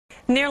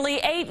Nearly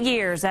 8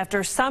 years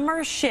after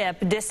Summer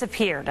Shipp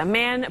disappeared, a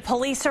man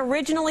police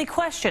originally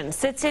questioned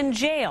sits in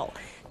jail.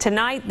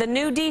 Tonight, the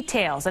new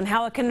details on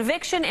how a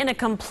conviction in a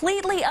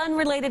completely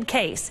unrelated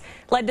case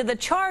led to the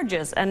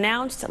charges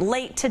announced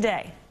late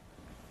today.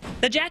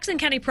 The Jackson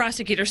County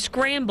prosecutor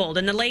scrambled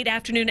in the late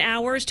afternoon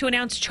hours to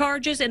announce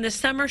charges in the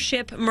Summer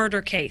Shipp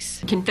murder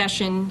case.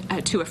 Confession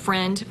to a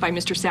friend by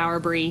Mr.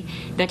 Sowerby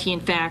that he in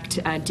fact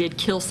did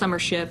kill Summer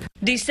Shipp.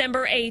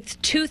 December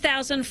 8th,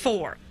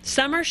 2004,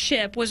 Summer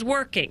Shipp was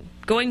working,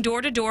 going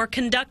door to door,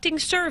 conducting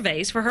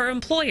surveys for her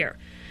employer.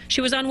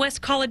 She was on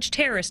West College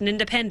Terrace in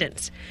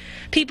Independence.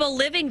 People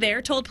living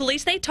there told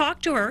police they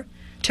talked to her,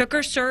 took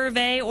her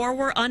survey, or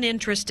were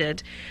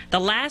uninterested. The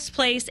last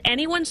place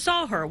anyone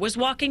saw her was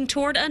walking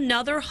toward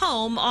another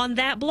home on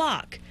that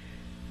block.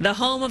 The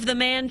home of the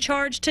man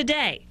charged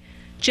today,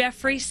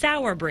 Jeffrey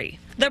Sowerby.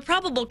 The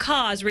probable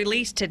cause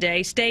released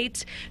today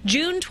states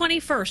June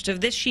 21st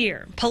of this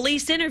year,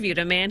 police interviewed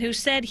a man who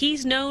said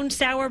he's known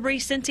Sowerby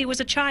since he was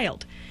a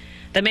child.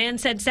 The man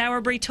said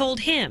Sowerby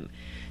told him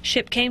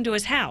Shipp came to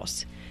his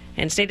house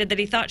and stated that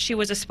he thought she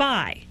was a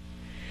spy.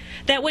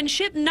 That when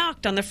Shipp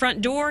knocked on the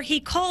front door, he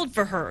called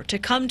for her to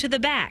come to the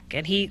back,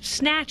 and he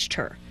snatched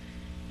her.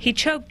 He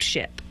choked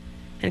Shipp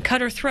and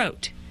cut her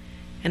throat,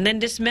 and then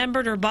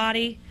dismembered her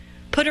body,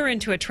 put her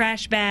into a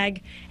trash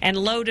bag, and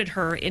loaded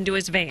her into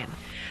his van.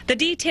 The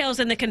details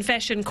in the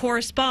confession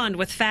correspond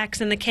with facts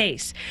in the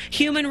case.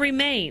 Human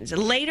remains,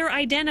 later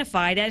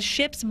identified as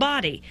Shipp's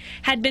body,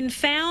 had been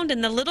found in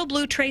the Little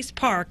Blue Trace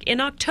Park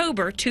in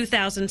October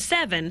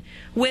 2007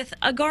 with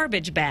a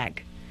garbage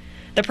bag.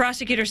 The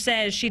prosecutor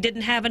says she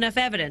didn't have enough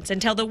evidence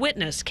until the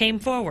witness came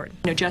forward.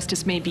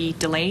 Justice may be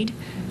delayed,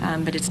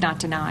 but it's not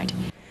denied.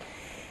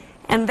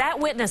 And that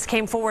witness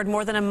came forward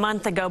more than a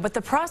month ago, but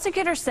the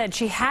prosecutor said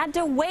she had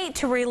to wait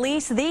to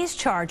release these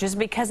charges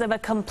because of a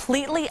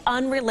completely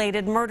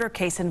unrelated murder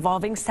case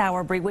involving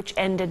Sowerby, which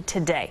ended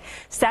today.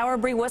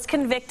 Sowerby was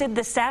convicted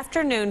this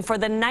afternoon for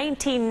the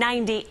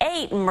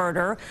 1998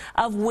 murder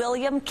of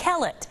William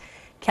Kellett.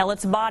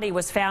 Kellett's body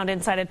was found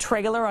inside a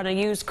trailer on a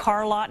used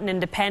car lot in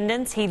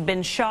Independence. He'd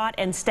been shot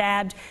and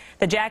stabbed.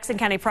 The Jackson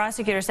County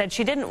prosecutor said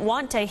she didn't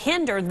want to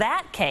hinder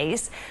that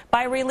case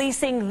by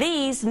releasing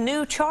these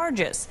new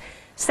charges.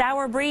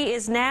 Sowerby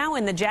is now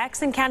in the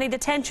Jackson County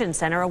Detention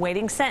Center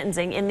awaiting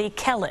sentencing in the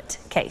Kellett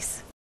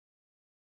case.